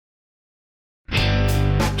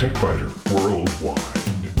TechBiter Worldwide.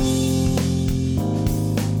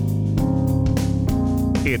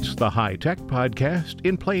 It's the High Tech Podcast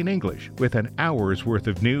in plain English with an hour's worth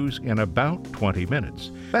of news in about 20 minutes.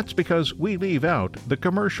 That's because we leave out the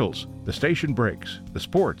commercials, the station breaks, the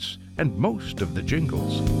sports, and most of the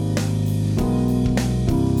jingles.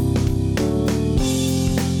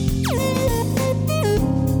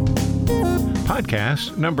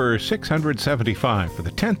 Podcast number 675 for the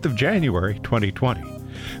 10th of January, 2020.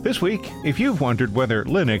 This week, if you've wondered whether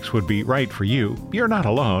Linux would be right for you, you're not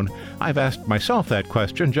alone. I've asked myself that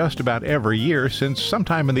question just about every year since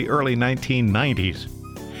sometime in the early 1990s.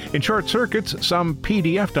 In short circuits, some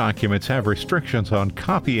PDF documents have restrictions on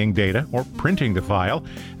copying data or printing the file,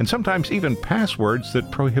 and sometimes even passwords that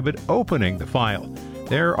prohibit opening the file.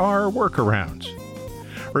 There are workarounds.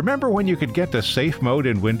 Remember when you could get to safe mode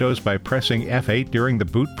in Windows by pressing F8 during the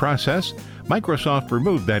boot process? Microsoft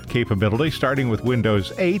removed that capability starting with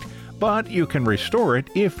Windows 8, but you can restore it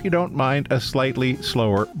if you don't mind a slightly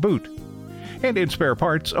slower boot. And in spare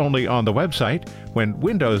parts only on the website, when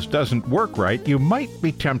Windows doesn't work right, you might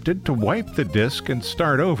be tempted to wipe the disk and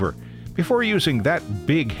start over. Before using that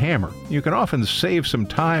big hammer, you can often save some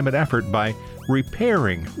time and effort by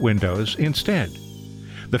repairing Windows instead.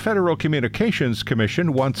 The Federal Communications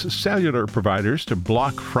Commission wants cellular providers to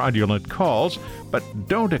block fraudulent calls, but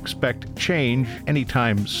don't expect change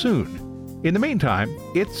anytime soon. In the meantime,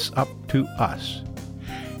 it's up to us.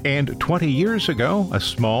 And 20 years ago, a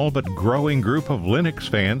small but growing group of Linux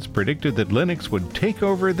fans predicted that Linux would take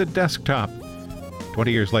over the desktop.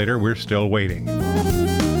 20 years later, we're still waiting.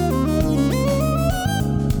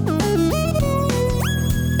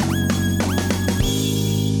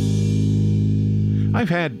 I've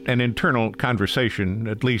had an internal conversation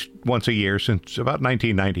at least once a year since about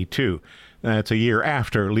 1992. That's a year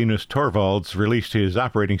after Linus Torvalds released his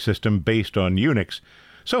operating system based on Unix.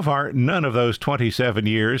 So far, none of those 27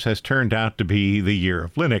 years has turned out to be the year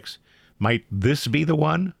of Linux. Might this be the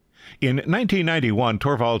one? In 1991,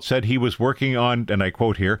 Torvalds said he was working on, and I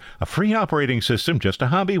quote here, a free operating system, just a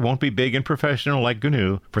hobby, won't be big and professional like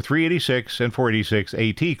GNU, for 386 and 486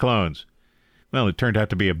 AT clones. Well, it turned out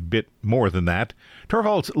to be a bit more than that.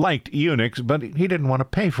 Torvalds liked Unix, but he didn't want to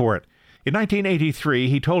pay for it. In 1983,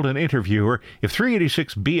 he told an interviewer, if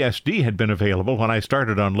 386 BSD had been available when I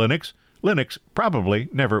started on Linux, Linux probably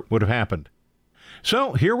never would have happened.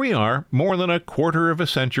 So here we are, more than a quarter of a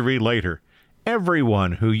century later.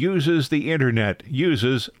 Everyone who uses the Internet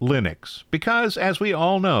uses Linux, because, as we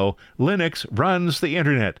all know, Linux runs the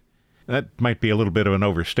Internet. That might be a little bit of an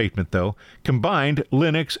overstatement, though. Combined,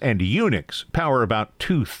 Linux and Unix power about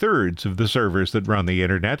 2/3 of the servers that run the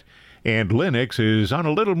Internet, and Linux is on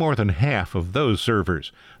a little more than half of those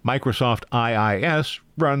servers. Microsoft IIS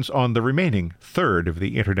runs on the remaining third of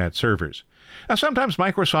the Internet servers. Now, sometimes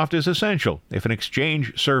Microsoft is essential. If an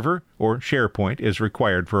Exchange server or SharePoint is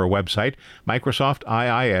required for a website, Microsoft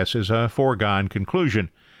IIS is a foregone conclusion.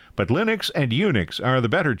 But Linux and Unix are the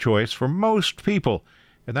better choice for most people.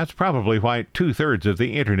 And that's probably why 2/3 of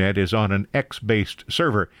the Internet is on an X-based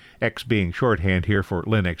server, X being shorthand here for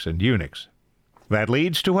Linux and Unix. That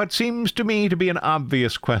leads to what seems to me to be an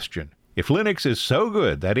obvious question. If Linux is so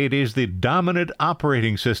good that it is the dominant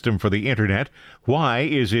operating system for the Internet, why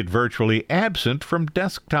is it virtually absent from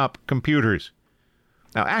desktop computers?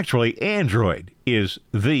 Now, actually, Android is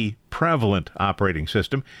the prevalent operating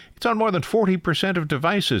system. It's on more than 40% of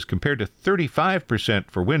devices compared to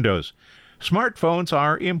 35% for Windows. Smartphones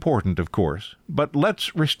are important, of course, but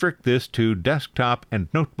let's restrict this to desktop and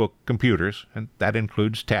notebook computers, and that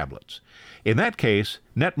includes tablets. In that case,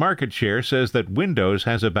 net market share says that Windows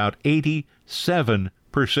has about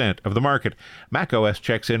 87% of the market. macOS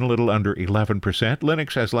checks in a little under 11%.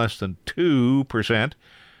 Linux has less than 2%.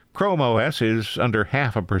 Chrome OS is under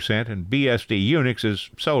 0.5%, and BSD Unix is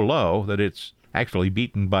so low that it's actually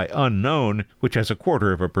beaten by Unknown, which has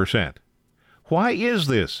 0.25%. Why is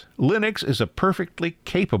this? Linux is a perfectly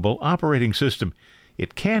capable operating system.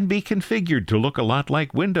 It can be configured to look a lot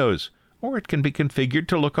like Windows, or it can be configured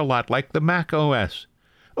to look a lot like the Mac OS.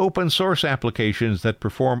 Open source applications that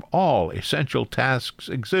perform all essential tasks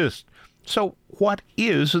exist. So what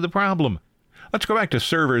is the problem? Let's go back to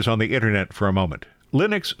servers on the Internet for a moment.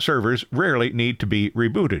 Linux servers rarely need to be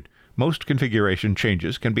rebooted. Most configuration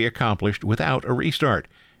changes can be accomplished without a restart,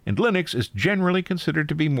 and Linux is generally considered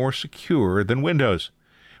to be more secure than Windows.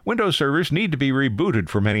 Windows servers need to be rebooted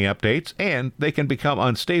for many updates, and they can become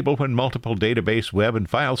unstable when multiple database, web, and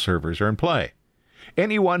file servers are in play.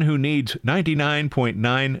 Anyone who needs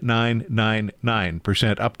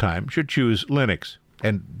 99.9999% uptime should choose Linux,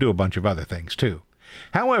 and do a bunch of other things too.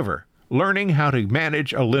 However, learning how to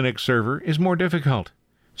manage a Linux server is more difficult.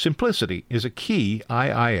 Simplicity is a key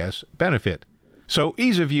IIS benefit. So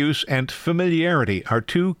ease of use and familiarity are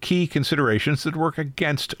two key considerations that work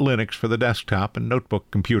against Linux for the desktop and notebook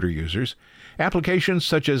computer users. Applications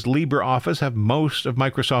such as LibreOffice have most of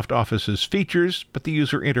Microsoft Office's features, but the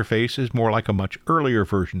user interface is more like a much earlier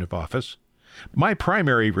version of Office. My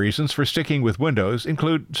primary reasons for sticking with Windows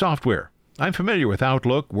include software. I'm familiar with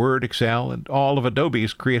Outlook, Word, Excel, and all of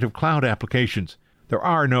Adobe's Creative Cloud applications. There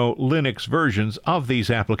are no Linux versions of these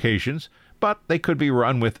applications, but they could be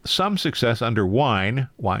run with some success under Wine.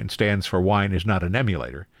 Wine stands for Wine is not an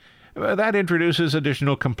emulator. That introduces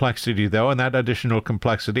additional complexity, though, and that additional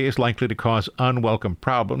complexity is likely to cause unwelcome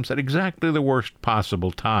problems at exactly the worst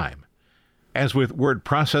possible time. As with word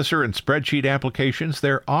processor and spreadsheet applications,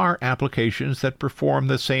 there are applications that perform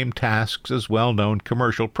the same tasks as well-known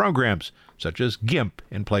commercial programs, such as GIMP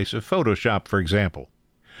in place of Photoshop, for example.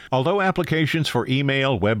 Although applications for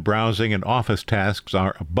email, web browsing, and office tasks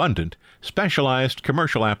are abundant, specialized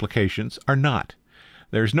commercial applications are not.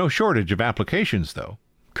 There's no shortage of applications, though.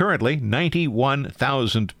 Currently,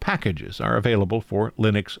 91,000 packages are available for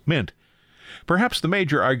Linux Mint. Perhaps the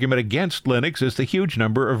major argument against Linux is the huge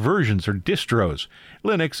number of versions or distros.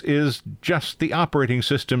 Linux is just the operating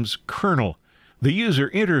system's kernel. The user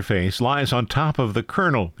interface lies on top of the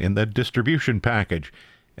kernel in the distribution package,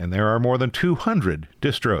 and there are more than 200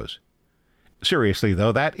 distros. Seriously,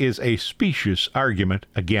 though, that is a specious argument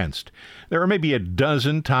against. There are maybe a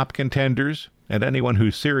dozen top contenders, and anyone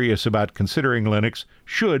who's serious about considering Linux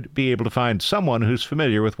should be able to find someone who's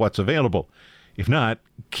familiar with what's available. If not,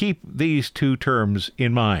 keep these two terms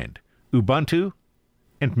in mind: Ubuntu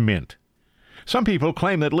and Mint. Some people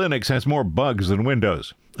claim that Linux has more bugs than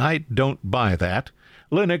Windows. I don't buy that.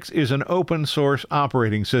 Linux is an open-source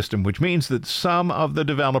operating system, which means that some of the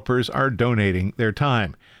developers are donating their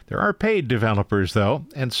time. There are paid developers, though,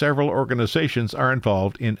 and several organizations are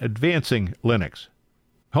involved in advancing Linux.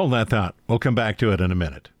 Hold that thought. We'll come back to it in a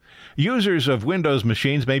minute. Users of Windows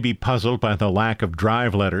machines may be puzzled by the lack of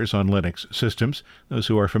drive letters on Linux systems. Those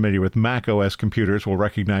who are familiar with Mac OS computers will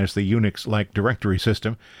recognize the Unix-like directory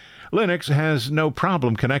system. Linux has no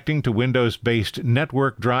problem connecting to Windows-based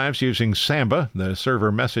network drives using Samba, the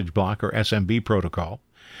server message block or SMB protocol.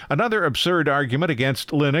 Another absurd argument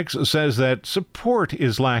against Linux says that support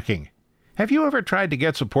is lacking. Have you ever tried to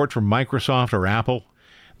get support from Microsoft or Apple?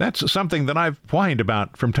 That's something that I've whined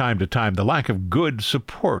about from time to time, the lack of good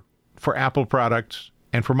support for Apple products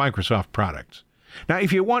and for Microsoft products. Now,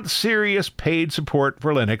 if you want serious paid support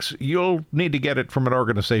for Linux, you'll need to get it from an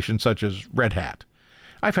organization such as Red Hat.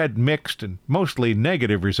 I've had mixed and mostly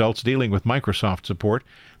negative results dealing with Microsoft support.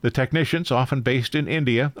 The technicians, often based in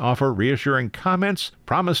India, offer reassuring comments,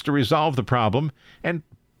 promise to resolve the problem, and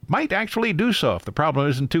might actually do so if the problem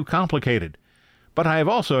isn't too complicated. But I have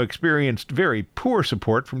also experienced very poor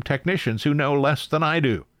support from technicians who know less than I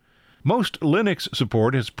do. Most Linux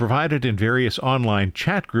support is provided in various online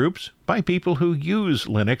chat groups by people who use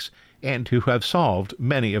Linux and who have solved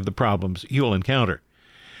many of the problems you'll encounter.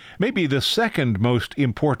 Maybe the second most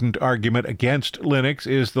important argument against Linux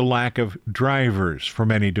is the lack of drivers for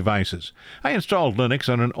many devices. I installed Linux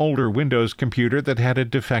on an older Windows computer that had a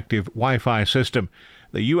defective Wi-Fi system.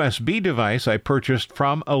 The USB device I purchased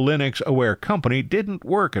from a Linux-aware company didn't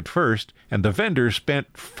work at first, and the vendor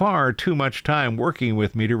spent far too much time working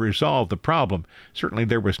with me to resolve the problem. Certainly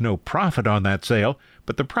there was no profit on that sale,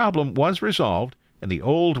 but the problem was resolved, and the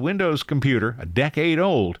old Windows computer, a decade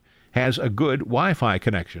old, has a good Wi-Fi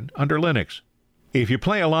connection under Linux. If you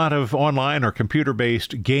play a lot of online or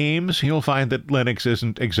computer-based games, you'll find that Linux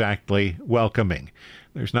isn't exactly welcoming.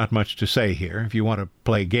 There's not much to say here. If you want to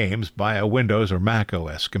play games, buy a Windows or Mac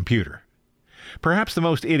OS computer. Perhaps the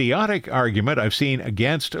most idiotic argument I've seen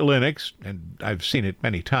against Linux, and I've seen it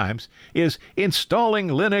many times, is installing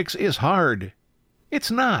Linux is hard. It's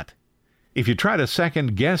not. If you try to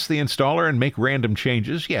second-guess the installer and make random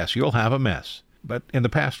changes, yes, you'll have a mess. But in the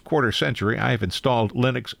past quarter century, I have installed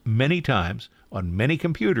Linux many times on many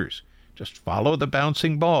computers. Just follow the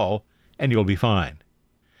bouncing ball, and you'll be fine.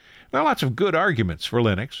 There are lots of good arguments for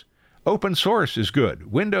Linux. Open source is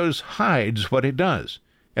good. Windows hides what it does.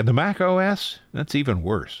 And the Mac OS, that's even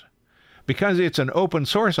worse. Because it's an open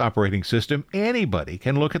source operating system, anybody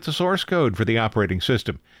can look at the source code for the operating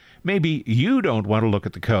system. Maybe you don't want to look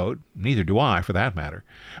at the code, neither do I for that matter,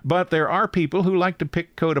 but there are people who like to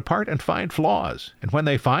pick code apart and find flaws, and when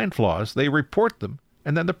they find flaws, they report them,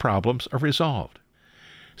 and then the problems are resolved.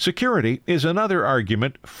 Security is another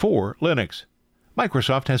argument for Linux.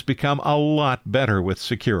 Microsoft has become a lot better with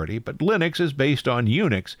security, but Linux is based on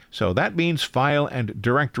Unix, so that means file and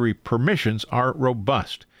directory permissions are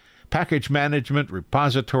robust. Package management,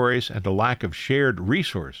 repositories, and a lack of shared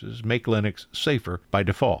resources make Linux safer by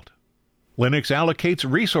default. Linux allocates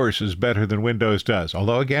resources better than Windows does,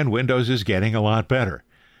 although again, Windows is getting a lot better.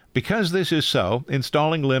 Because this is so,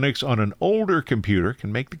 installing Linux on an older computer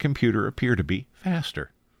can make the computer appear to be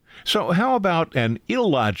faster. So how about an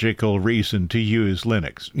illogical reason to use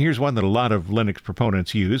Linux? Here's one that a lot of Linux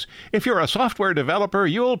proponents use. If you're a software developer,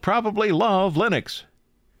 you'll probably love Linux.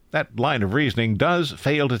 That line of reasoning does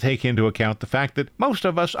fail to take into account the fact that most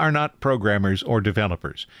of us are not programmers or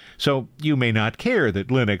developers. So you may not care that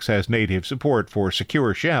Linux has native support for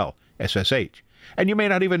Secure Shell, SSH, and you may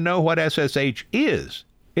not even know what SSH is.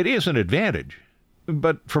 It is an advantage.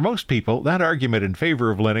 But for most people, that argument in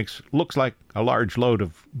favor of Linux looks like a large load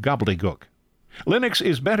of gobbledygook. Linux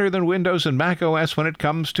is better than Windows and Mac OS when it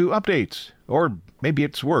comes to updates. Or maybe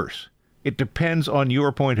it's worse. It depends on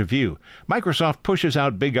your point of view. Microsoft pushes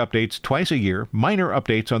out big updates twice a year, minor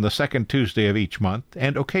updates on the second Tuesday of each month,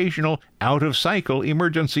 and occasional out-of-cycle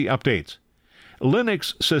emergency updates.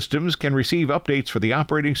 Linux systems can receive updates for the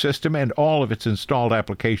operating system and all of its installed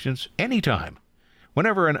applications anytime.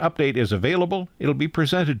 Whenever an update is available, it'll be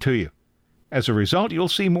presented to you. As a result, you'll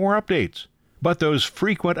see more updates. But those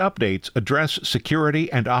frequent updates address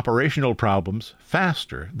security and operational problems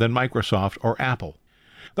faster than Microsoft or Apple.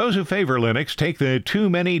 Those who favor Linux take the too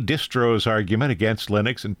many distros argument against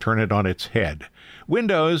Linux and turn it on its head.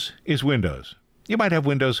 Windows is Windows. You might have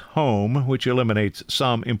Windows Home, which eliminates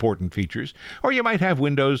some important features, or you might have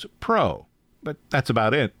Windows Pro. But that's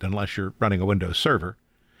about it, unless you're running a Windows server.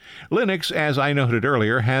 Linux, as I noted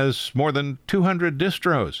earlier, has more than 200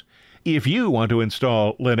 distros. If you want to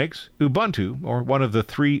install Linux, Ubuntu, or one of the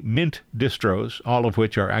 3 Mint distros, all of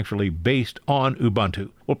which are actually based on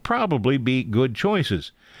Ubuntu, will probably be good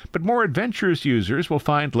choices. But more adventurous users will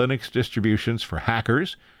find Linux distributions for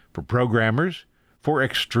hackers, for programmers, for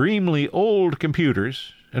extremely old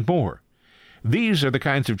computers, and more. These are the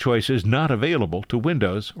kinds of choices not available to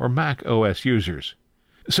Windows or Mac OS users.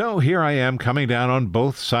 So here I am coming down on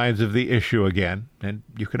both sides of the issue again, and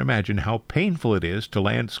you can imagine how painful it is to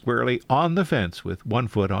land squarely on the fence with one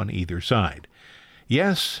foot on either side.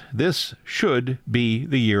 Yes, this should be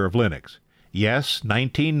the year of Linux. Yes,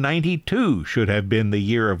 1992 should have been the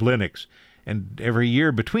year of Linux, and every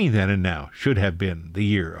year between then and now should have been the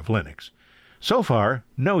year of Linux. So far,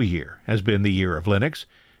 no year has been the year of Linux,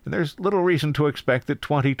 and there's little reason to expect that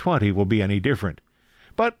 2020 will be any different.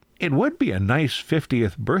 But it would be a nice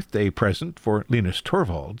 50th birthday present for Linus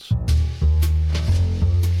Torvalds.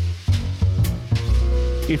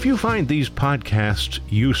 If you find these podcasts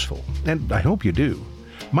useful, and I hope you do,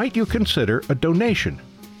 might you consider a donation?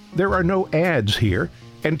 There are no ads here,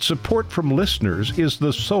 and support from listeners is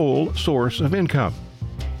the sole source of income.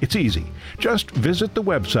 It's easy. Just visit the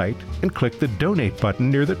website and click the donate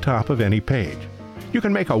button near the top of any page. You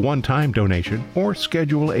can make a one-time donation or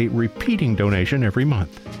schedule a repeating donation every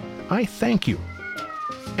month. I thank you.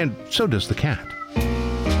 And so does the cat.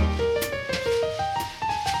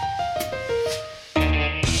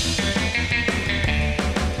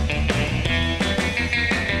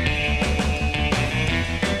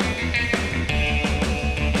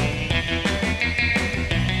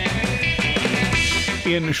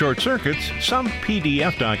 In short circuits, some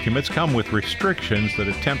PDF documents come with restrictions that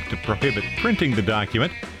attempt to prohibit printing the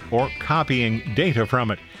document or copying data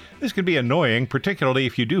from it. This can be annoying, particularly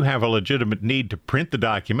if you do have a legitimate need to print the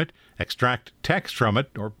document, extract text from it,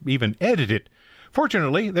 or even edit it.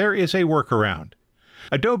 Fortunately, there is a workaround.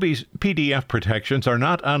 Adobe's PDF protections are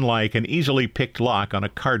not unlike an easily picked lock on a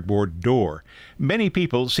cardboard door. Many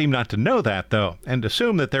people seem not to know that, though, and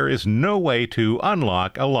assume that there is no way to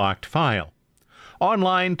unlock a locked file.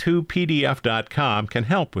 Online2PDF.com can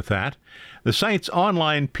help with that. The site's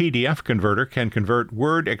online PDF converter can convert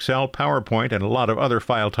Word, Excel, PowerPoint, and a lot of other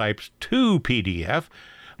file types to PDF,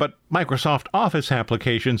 but Microsoft Office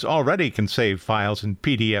applications already can save files in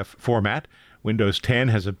PDF format. Windows 10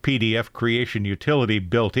 has a PDF creation utility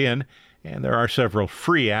built in, and there are several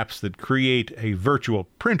free apps that create a virtual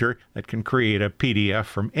printer that can create a PDF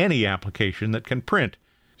from any application that can print.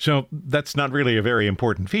 So that's not really a very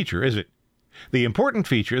important feature, is it? The important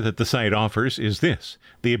feature that the site offers is this: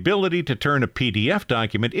 the ability to turn a PDF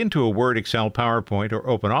document into a Word, Excel, PowerPoint, or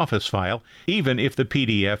OpenOffice file, even if the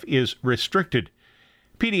PDF is restricted.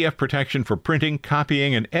 PDF protection for printing,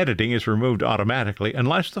 copying, and editing is removed automatically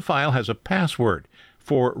unless the file has a password.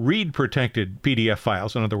 For read-protected PDF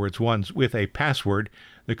files, in other words, ones with a password,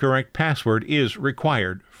 the correct password is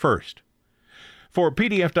required first. For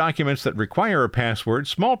PDF documents that require a password,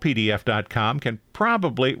 smallpdf.com can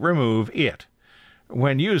probably remove it.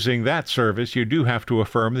 When using that service, you do have to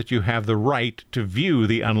affirm that you have the right to view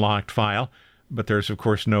the unlocked file, but there's of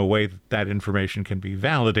course no way that information can be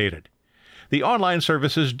validated. The online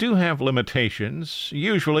services do have limitations,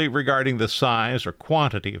 usually regarding the size or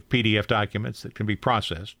quantity of PDF documents that can be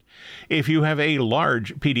processed. If you have a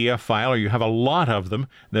large PDF file or you have a lot of them,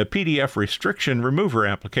 the PDF Restriction Remover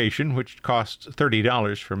application, which costs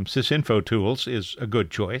 $30 from Sysinfo Tools, is a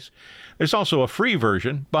good choice. There's also a free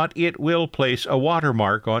version, but it will place a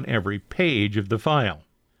watermark on every page of the file.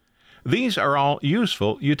 These are all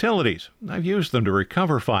useful utilities. I've used them to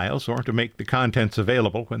recover files or to make the contents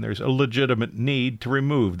available when there's a legitimate need to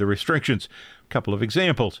remove the restrictions. A couple of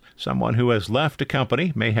examples. Someone who has left a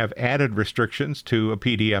company may have added restrictions to a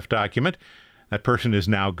PDF document. That person is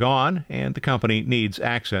now gone, and the company needs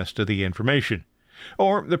access to the information.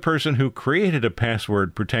 Or the person who created a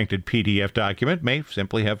password-protected PDF document may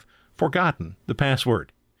simply have forgotten the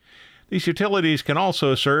password. These utilities can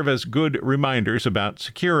also serve as good reminders about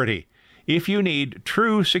security. If you need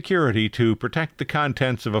true security to protect the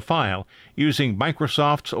contents of a file, using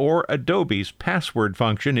Microsoft's or Adobe's password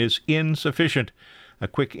function is insufficient. A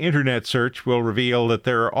quick internet search will reveal that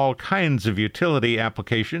there are all kinds of utility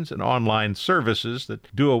applications and online services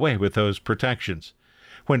that do away with those protections.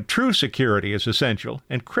 When true security is essential,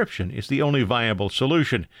 encryption is the only viable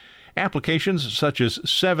solution. Applications such as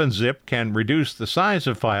 7-Zip can reduce the size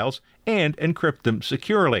of files and encrypt them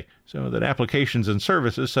securely, so that applications and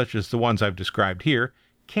services such as the ones I've described here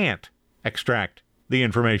can't extract the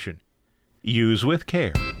information. Use with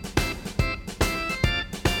care.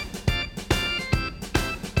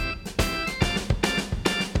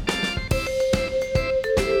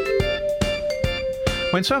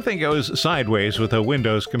 When something goes sideways with a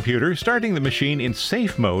Windows computer, starting the machine in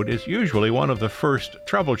safe mode is usually one of the first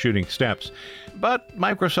troubleshooting steps. But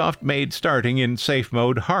Microsoft made starting in safe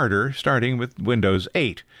mode harder, starting with Windows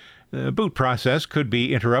 8. The boot process could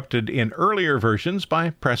be interrupted in earlier versions by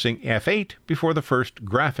pressing F8 before the first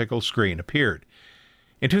graphical screen appeared.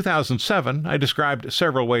 In 2007, I described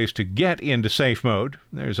several ways to get into safe mode.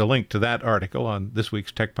 There's a link to that article on this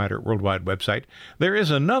week's TechBiter Worldwide website. There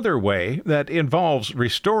is another way that involves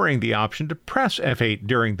restoring the option to press F8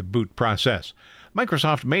 during the boot process.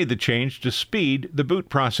 Microsoft made the change to speed the boot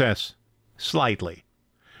process slightly.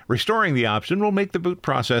 Restoring the option will make the boot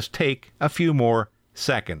process take a few more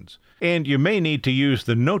seconds. And you may need to use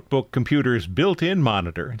the notebook computer's built-in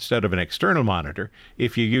monitor instead of an external monitor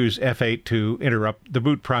if you use F8 to interrupt the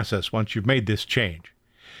boot process once you've made this change.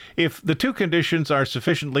 If the two conditions are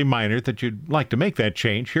sufficiently minor that you'd like to make that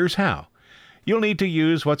change, here's how. You'll need to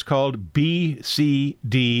use what's called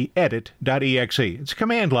bcdedit.exe. It's a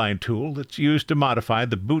command line tool that's used to modify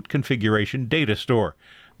the boot configuration data store.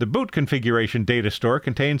 The boot configuration data store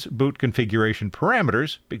contains boot configuration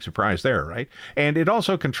parameters, big surprise there, right? And it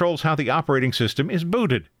also controls how the operating system is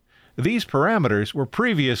booted. These parameters were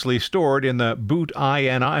previously stored in the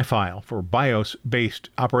boot.ini file for BIOS-based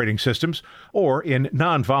operating systems or in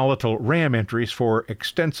non-volatile RAM entries for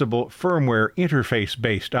extensible firmware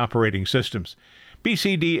interface-based operating systems.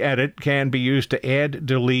 bcdedit can be used to add,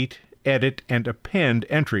 delete, edit, and append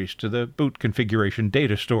entries to the boot configuration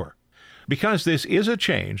data store. Because this is a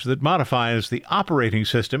change that modifies the operating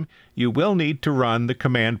system, you will need to run the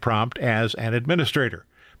command prompt as an administrator.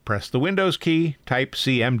 Press the Windows key, type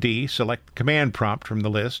CMD, select the command prompt from the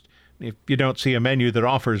list. If you don't see a menu that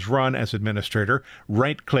offers Run as Administrator,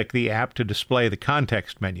 right-click the app to display the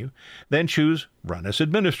context menu, then choose Run as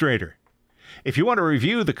Administrator. If you want to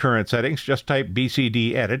review the current settings, just type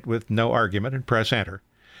bcdedit with no argument and press Enter.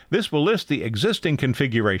 This will list the existing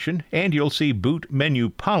configuration, and you'll see Boot Menu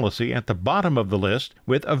Policy at the bottom of the list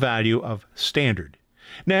with a value of Standard.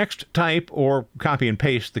 Next, type or copy and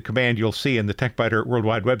paste the command you'll see in the TechBiter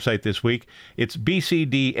Worldwide website this week. It's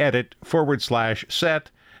bcdedit /set,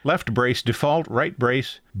 left brace default, right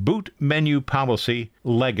brace, Boot Menu Policy,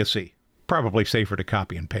 Legacy. Probably safer to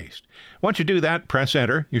copy and paste. Once you do that, press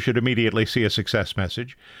Enter. You should immediately see a success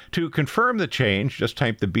message. To confirm the change, just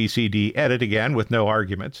type the bcdedit again with no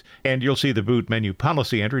arguments, and you'll see the Boot Menu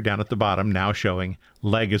Policy entry down at the bottom, now showing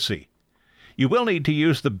Legacy. You will need to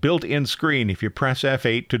use the built-in screen if you press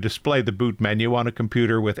F8 to display the boot menu on a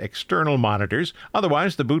computer with external monitors.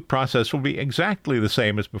 Otherwise, the boot process will be exactly the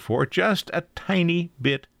same as before, just a tiny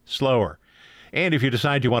bit slower. And if you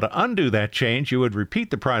decide you want to undo that change, you would repeat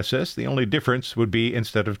the process. The only difference would be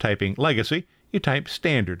instead of typing Legacy, you type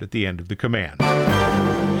Standard at the end of the command.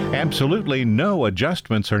 Absolutely no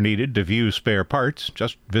adjustments are needed to view spare parts.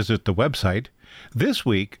 Just visit the website. This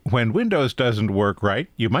week, when Windows doesn't work right,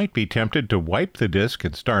 you might be tempted to wipe the disk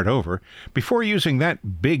and start over. Before using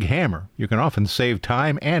that big hammer, you can often save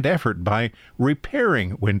time and effort by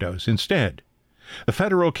repairing Windows instead. The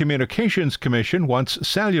Federal Communications Commission wants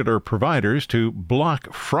cellular providers to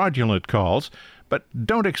block fraudulent calls, but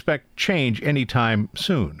don't expect change anytime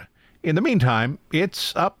soon. In the meantime,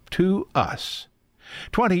 it's up to us.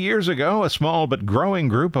 20 years ago, a small but growing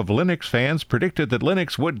group of Linux fans predicted that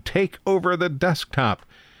Linux would take over the desktop.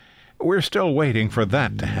 We're still waiting for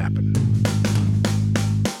that to happen.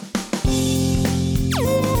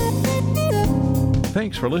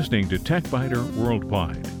 Thanks for listening to TechBiter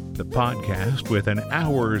Worldwide, the podcast with an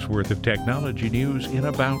hour's worth of technology news in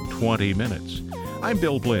about 20 minutes. I'm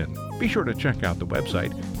Bill Blinn. Be sure to check out the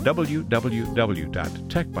website,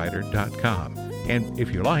 www.techbiter.com. And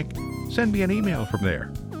if you like, send me an email from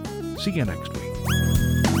there. See you next week.